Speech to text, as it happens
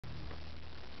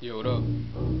Yo, what up?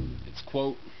 It's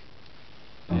Quote,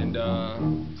 and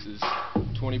this is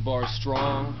 20 bars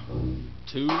strong,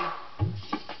 2,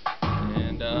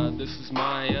 and this is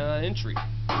my entry.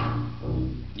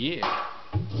 Yeah.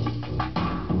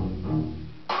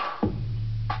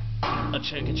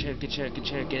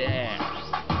 Check it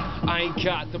out. I ain't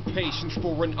got the patience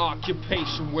for an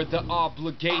occupation where the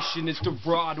obligation is to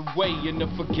rot away in a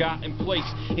forgotten place,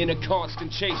 in a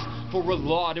constant chase for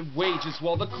allotted wages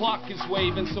while the clock is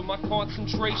waving. So my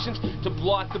concentration's to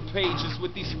blot the pages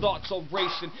with these thoughts all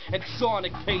racing at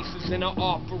sonic paces, and I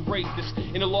operate this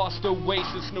in a lost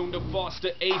oasis known to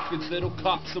foster aphids that'll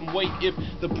cop some weight. If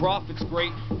the profit's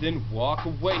great, then walk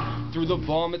away through the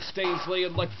vomit stains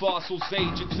layered like fossils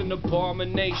age. It's an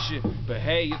abomination, but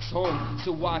hey, it's home,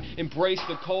 so I embrace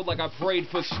the cold like I prayed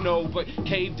for snow. But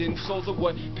caved in souls are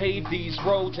what paved these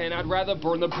roads, and I'd rather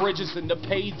burn the bridges than to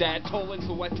pay that toll. And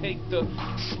so I take the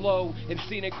slow and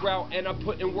scenic route, and I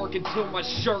put in work until my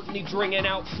shirt needs wringing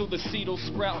out so the seed'll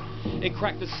sprout and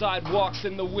crack the sidewalks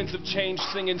and the winds of change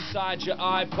sing inside your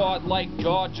iPod like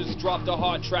God just dropped a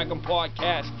hot track on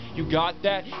podcast. You got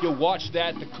that? You watch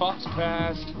that, the cops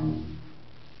passed.